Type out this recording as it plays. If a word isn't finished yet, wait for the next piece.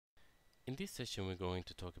In this session we're going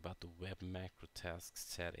to talk about the web macro task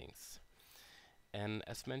settings. And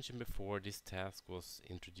as mentioned before, this task was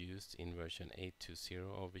introduced in version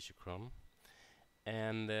 8.2.0 of VisualCron.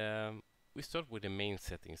 And we start with the main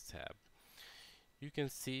settings tab. You can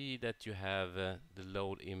see that you have the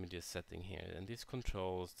load images setting here, and this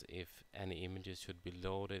controls if any images should be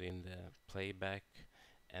loaded in the playback,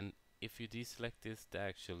 and if you deselect this, the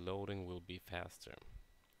actual loading will be faster.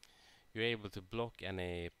 You're able to block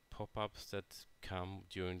any pop-ups that come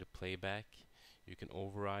during the playback. You can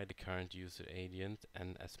override the current user agent,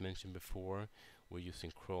 and as mentioned before, we're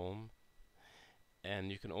using Chrome,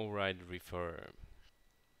 and you can override the referrer.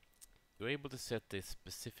 You're able to set the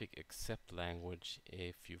specific accept language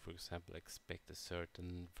if you, for example, expect a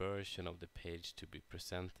certain version of the page to be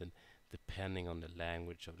presented depending on the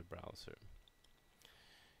language of the browser.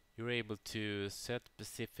 You're able to set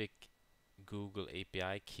specific Google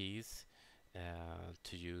API keys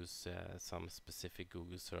to use some specific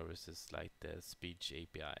Google services like the speech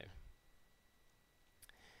API.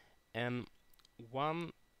 And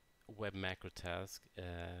one web macro task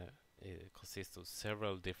consists of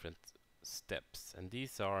several different steps, and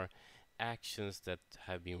these are actions that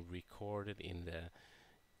have been recorded in the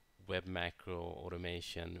web macro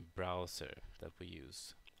automation browser that we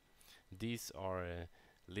use. These are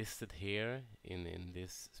listed here in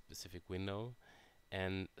this specific window,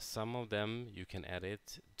 and some of them you can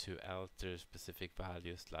edit to alter specific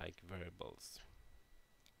values like variables.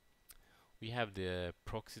 We have the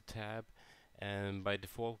proxy tab, and by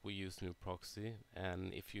default we use new proxy,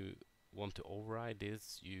 and if you want to override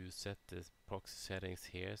this, you set the proxy settings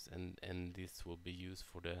here, and this will be used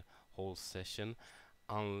for the whole session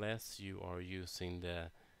unless you are using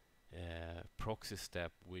the proxy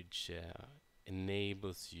step, which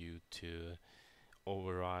enables you to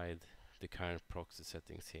override the current proxy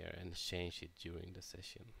settings here and change it during the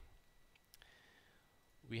session.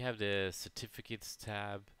 We have the certificates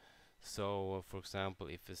tab. So for example,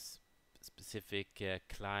 if a specific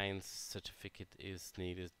client's certificate is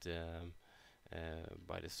needed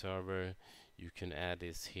by the server, you can add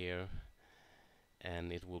this here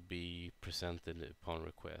and it will be presented upon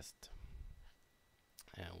request.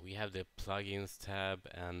 We have the plugins tab,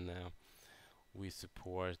 and we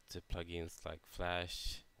support plugins like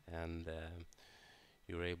Flash, and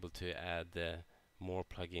you're able to add more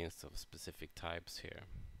plugins of specific types here.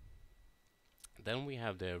 Then we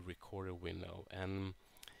have the recorder window, and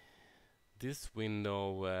this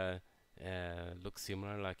window looks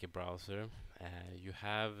similar like a browser. You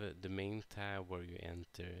have the main tab where you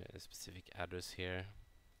enter a specific address here,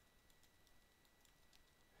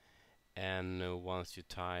 and once you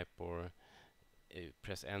type or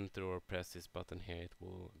press enter or press this button here, it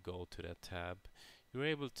will go to that tab. You're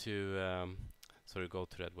able to go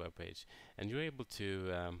to that web page, and you're able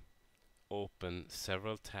to open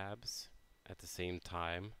several tabs at the same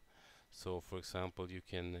time. So for example, you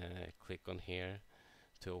can click on here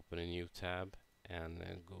to open a new tab and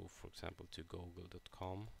go, for example, to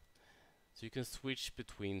google.com. So you can switch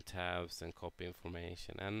between tabs and copy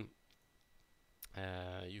information, and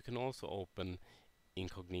you can also open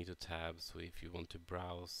incognito tabs, so if you want to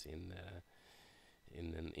browse in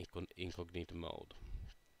an incognito mode.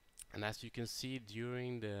 And as you can see,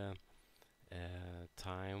 during the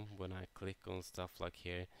time when I click on stuff like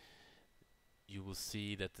here, you will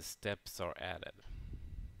see that the steps are added,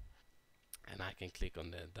 and I can click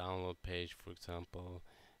on the download page, for example,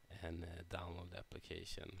 and download the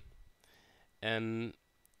application. And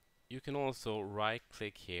you can also right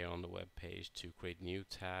click here on the web page to create new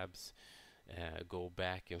tabs, go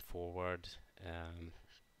back and forward,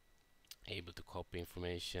 able to copy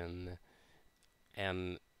information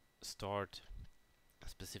and start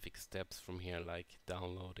specific steps from here, like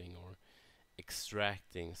downloading or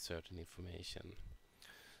extracting certain information.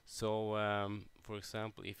 So for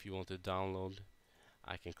example, if you want to download,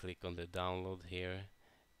 I can click on the download here,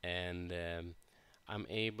 and I'm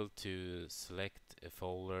able to select a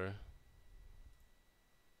folder.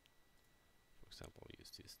 For example, I'll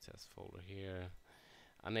use this test folder here.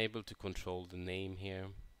 I'm able to control the name here.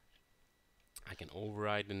 I can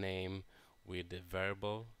override the name with the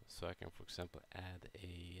variable, so I can, for example, add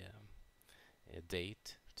a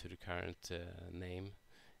date to the current name,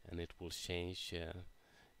 and it will change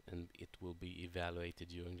and it will be evaluated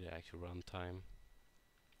during the actual runtime.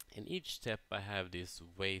 In each step I have this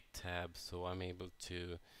wait tab, so I'm able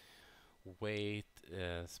to wait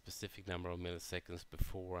a specific number of milliseconds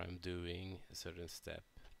before I'm doing a certain step.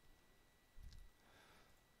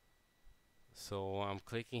 So I'm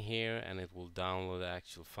clicking here and it will download the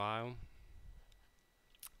actual file,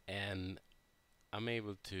 and I'm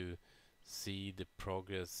able to see the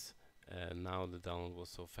progress Now the download was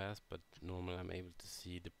so fast, but normally I'm able to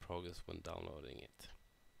see the progress when downloading it.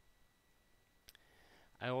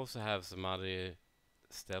 I also have some other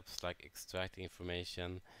steps like extract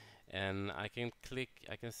information, and I can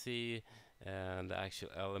see the actual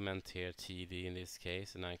element here, TD in this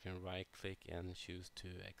case, and I can right click and choose to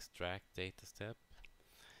extract data step.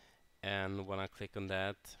 And when I click on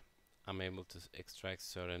that, I'm able to extract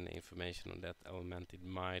certain information on that element. It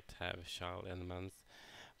might have child elements,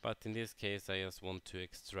 but in this case I just want to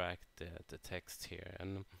extract the text here,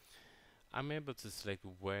 and I'm able to select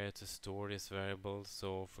where to store this variable.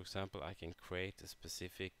 So for example, I can create a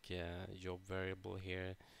specific job variable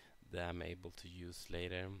here that I'm able to use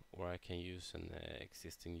later, or I can use an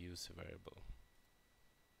existing user variable.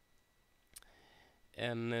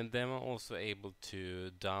 And then I'm also able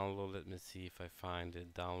to download. Let me see if I find a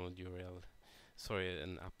download URL, sorry,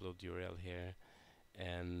 an upload URL here,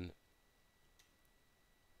 and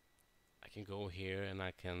I can go here and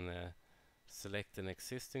I can select an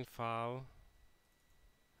existing file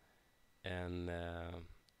and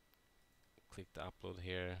click the upload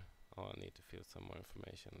here. Oh, I need to fill some more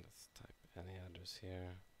information. Let's type any address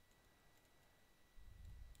here.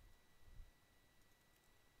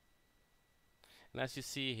 And as you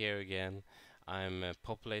see here again, I'm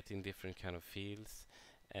populating different kind of fields,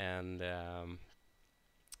 and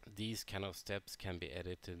these kind of steps can be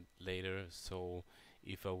edited later. So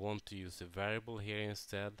if I want to use a variable here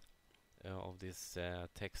instead of this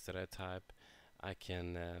text that I type, I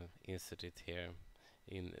can insert it here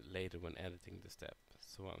in later when editing the step.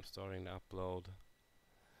 So I'm starting the upload,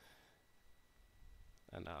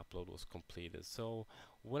 and the upload was completed. So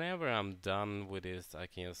whenever I'm done with this, I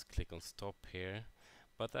can just click on stop here,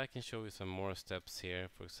 but I can show you some more steps here.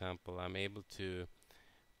 For example, I'm able to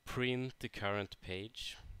print the current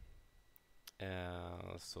page.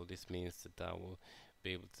 So this means that I will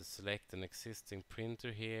be able to select an existing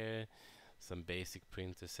printer here, some basic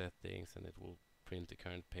printer settings, and it will print the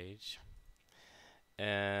current page.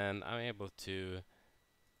 And I'm able to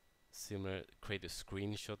create a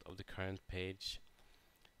screenshot of the current page,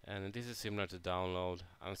 and this is similar to download.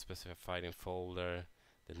 I'm specifying folder,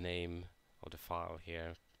 the name of the file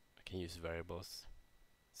here. I can use variables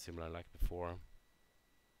similar like before,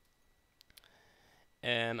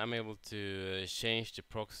 and I'm able to change the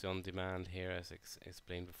proxy on demand here as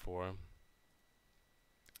explained before.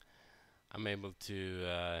 I'm able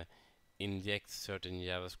to inject certain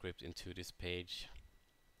JavaScript into this page.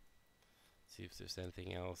 See if there's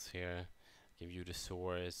anything else here. I can view the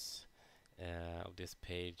source of this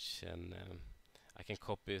page, and I can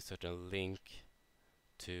copy a certain link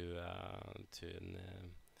to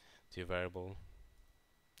a variable.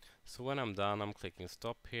 So when I'm done, I'm clicking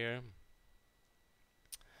stop here,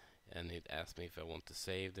 and it asks me if I want to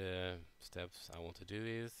save the steps. I want to do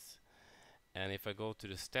this, and if I go to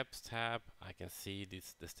the steps tab, I can see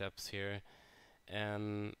the steps here.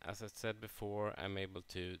 And as I said before, I'm able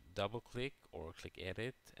to double click or click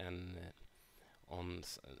edit and on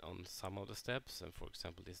some of the steps, and for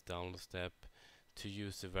example this download step, to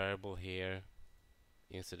use a variable here,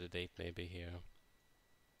 insert the date maybe here.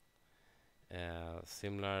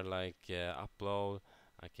 Similar like upload,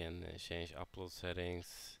 I can change upload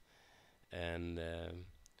settings, and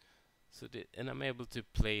and I'm able to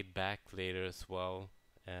play it back later as well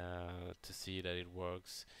to see that it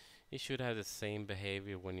works. It should have the same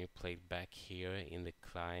behavior when you play it back here in the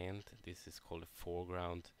client. This is called a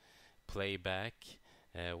foreground playback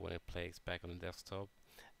when it plays back on the desktop,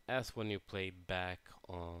 as when you play it back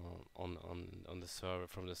on the server,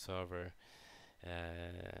 from the server,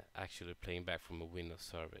 actually playing back from a Windows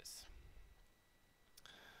service.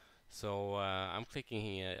 So I'm clicking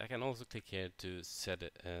here. I can also click here to set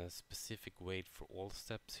a specific wait for all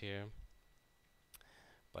steps here,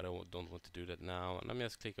 but I don't want to do that now, and I'm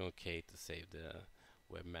just clicking OK to save the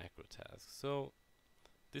web macro task. So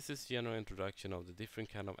this is general introduction of the different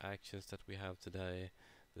kind of actions that we have today,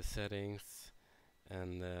 the settings,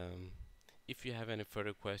 and if you have any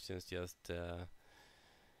further questions, just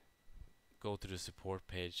go to the support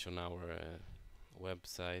page on our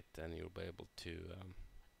website, and you'll be able to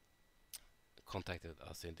contact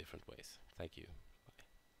us in different ways. Thank you.